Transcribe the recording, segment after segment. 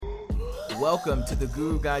Welcome to the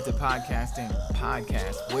Guru Guide to Podcasting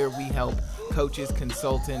podcast, where we help coaches,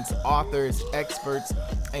 consultants, authors, experts,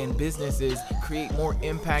 and businesses create more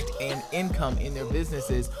impact and income in their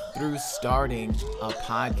businesses through starting a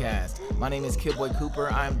podcast. My name is Kid Boy Cooper.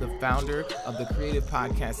 I'm the founder of the Creative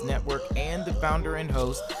Podcast Network and the founder and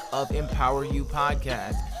host of Empower You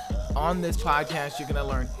Podcast. On this podcast, you're going to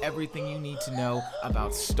learn everything you need to know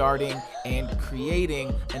about starting and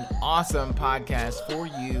creating an awesome podcast for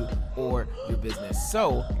you or your business.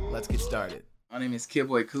 So let's get started. My name is Kid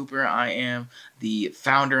Boy Cooper. I am the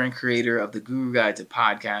founder and creator of the Guru Guide to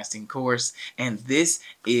Podcasting course, and this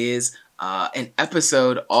is an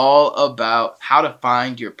episode all about how to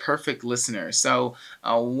find your perfect listener. So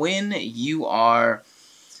when you are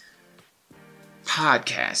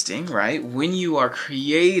podcasting, right? When you are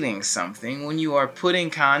creating something, when you are putting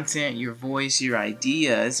content, your voice, your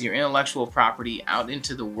ideas, your intellectual property out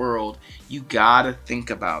into the world, you gotta think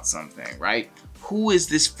about something, right? Who is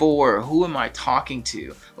this for? Who am I talking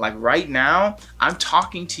to? Like right now, I'm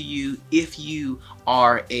talking to you if you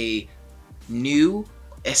are a new,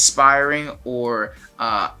 aspiring, or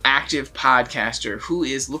active podcaster who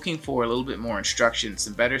is looking for a little bit more instruction,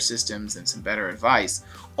 some better systems, and some better advice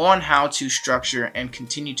on how to structure and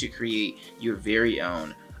continue to create your very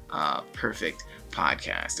own perfect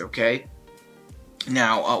podcast, okay?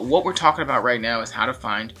 Now, what we're talking about right now is how to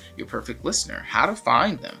find your perfect listener, how to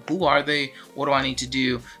find them. Who are they? What do I need to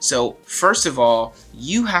do? So first of all,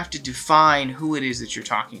 you have to define who it is that you're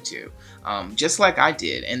talking to, just like I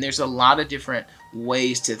did. And there's a lot of different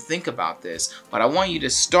ways to think about this, but I want you to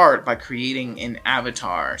start by creating an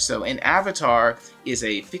avatar. So an avatar is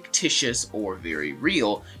a fictitious or very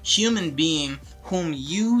real human being whom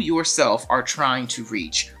you yourself are trying to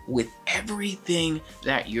reach with everything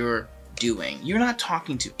that you're doing. You're not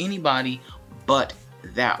talking to anybody but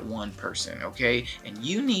that one person, okay? And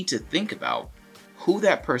you need to think about who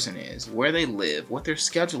that person is, where they live, what their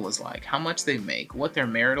schedule is like, how much they make, what their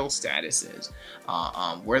marital status is,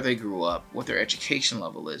 where they grew up, what their education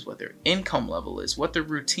level is, what their income level is, what their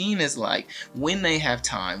routine is like, when they have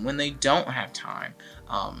time, when they don't have time.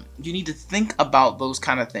 You need to think about those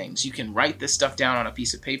kind of things. You can write this stuff down on a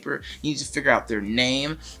piece of paper. You need to figure out their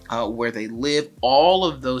name, where they live, all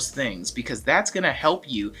of those things, because that's going to help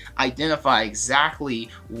you identify exactly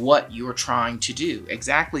what you're trying to do,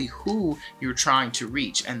 exactly who you're trying to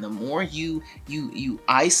reach. And the more you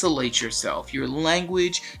isolate yourself, your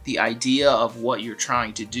language, the idea of what you're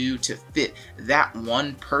trying to do to fit that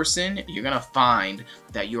one person, you're going to find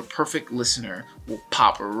that your perfect listener will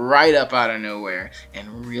pop right up out of nowhere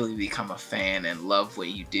and really become a fan and love what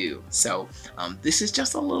you do. So this is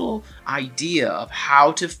just a little idea of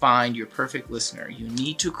how to find your perfect listener. You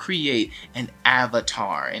need to create an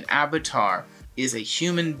avatar. An avatar is a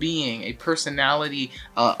human being, a personality,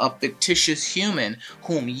 a fictitious human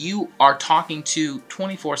whom you are talking to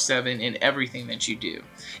 24/7 in everything that you do.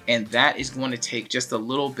 And that is going to take just a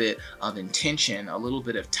little bit of intention, a little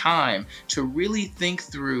bit of time to really think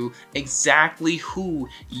through exactly who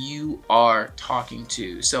you are talking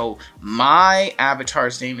to. So my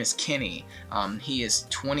avatar's name is Kenny. He is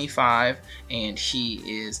 25 and he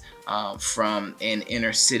is from an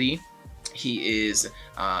inner city. He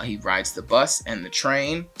rides the bus and the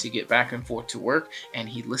train to get back and forth to work, and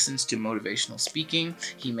he listens to motivational speaking.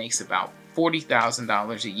 He makes about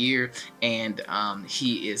 $40,000 a year, and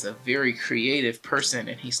he is a very creative person,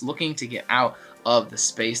 and he's looking to get out of the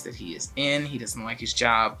space that he is in. He doesn't like his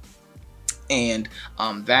job. And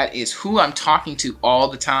that is who I'm talking to all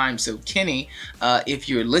the time. So Kenny, if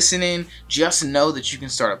you're listening, just know that you can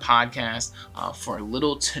start a podcast for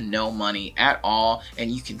little to no money at all,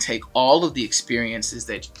 and you can take all of the experiences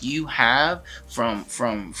that you have from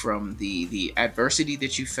the adversity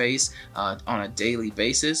that you face on a daily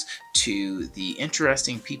basis, to the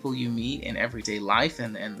interesting people you meet in everyday life,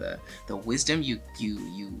 and the wisdom you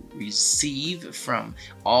receive from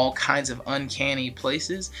all kinds of uncanny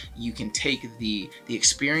places. You can take the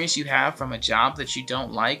experience you have from a job that you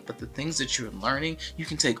don't like, but the things that you're learning, you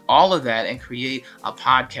can take all of that and create a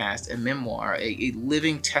podcast, a memoir, a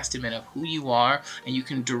living testament of who you are, and you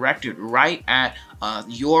can direct it right at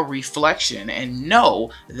your reflection, and know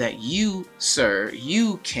that you, sir,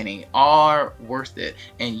 you, Kenny, are worth it,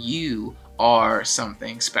 and you are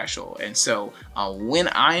something special. And so when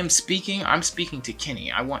I am speaking, I'm speaking to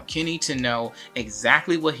Kenny. I want Kenny to know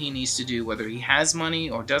exactly what he needs to do, whether he has money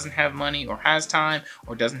or doesn't have money, or has time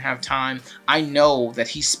or doesn't have time. I know that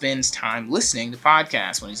he spends time listening to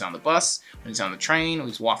podcasts when he's on the bus, when he's on the train, when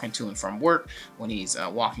he's walking to and from work, when he's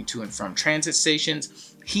walking to and from transit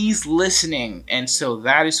stations. He's listening, and so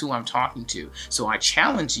that is who I'm talking to. So I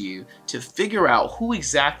challenge you to figure out who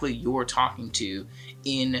exactly you're talking to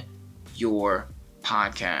in your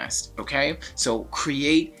podcast, okay? So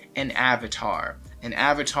create an avatar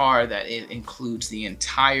that it includes the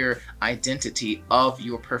entire identity of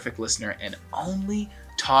your perfect listener, and only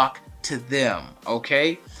talk to them,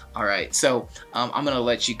 okay? All right, so I'm gonna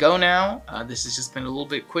let you go now. This has just been a little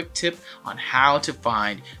bit quick tip on how to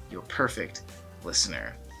find your perfect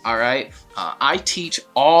listener. All right, I teach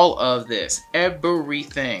all of this,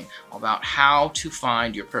 everything about how to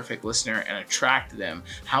find your perfect listener and attract them,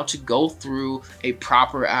 how to go through a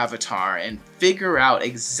proper avatar and figure out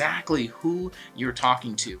exactly who you're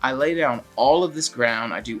talking to. I lay down all of this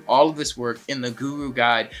ground. I do all of this work in the Guru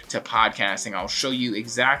Guide to Podcasting. I'll show you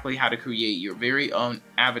exactly how to create your very own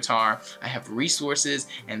avatar. I have resources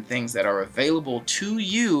and things that are available to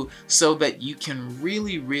you so that you can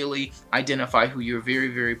really identify who your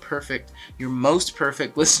very perfect, your most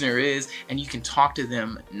perfect listener is, and you can talk to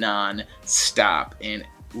them non-stop and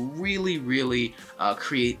really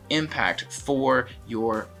create impact for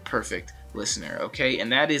your perfect listener, okay? And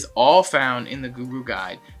that is all found in the Guru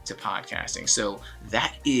Guide to Podcasting. So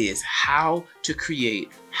that is how to create,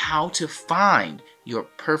 how to find your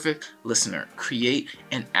perfect listener. Create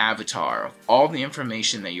an avatar of all the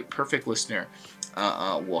information that your perfect listener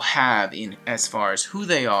will have in as far as who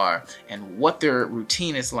they are and what their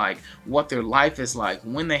routine is like, what their life is like,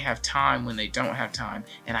 when they have time, when they don't have time.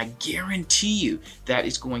 And I guarantee you that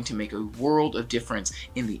is going to make a world of difference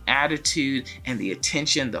in the attitude and the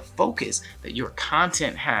attention, the focus that your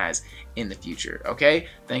content has in the future. Okay?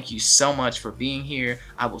 Thank you so much for being here.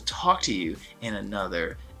 I will talk to you in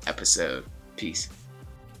another episode. Peace.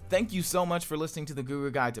 Thank you so much for listening to the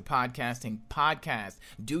Guru Guide to Podcasting podcast.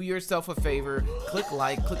 Do yourself a favor, click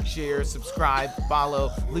like, click share, subscribe,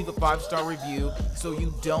 follow, leave a 5-star review so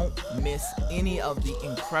you don't miss any of the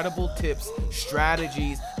incredible tips,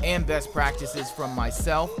 strategies, and best practices from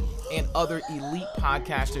myself and other elite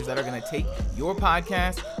podcasters that are going to take your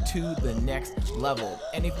podcast to the next level.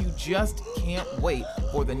 And if you just can't wait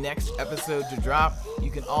for the next episode to drop, you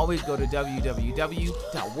can always go to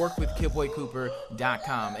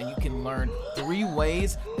www.workwithkidboycooper.com and you can learn 3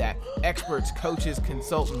 ways that experts, coaches,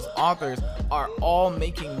 consultants, authors are all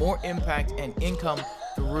making more impact and income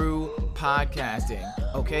through podcasting.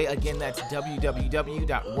 Okay, again, that's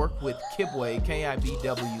www.workwithkibwe,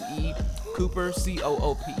 Kibwe, Cooper,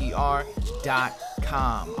 COOPER.com.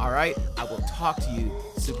 All right, I will talk to you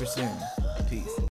super soon. Peace.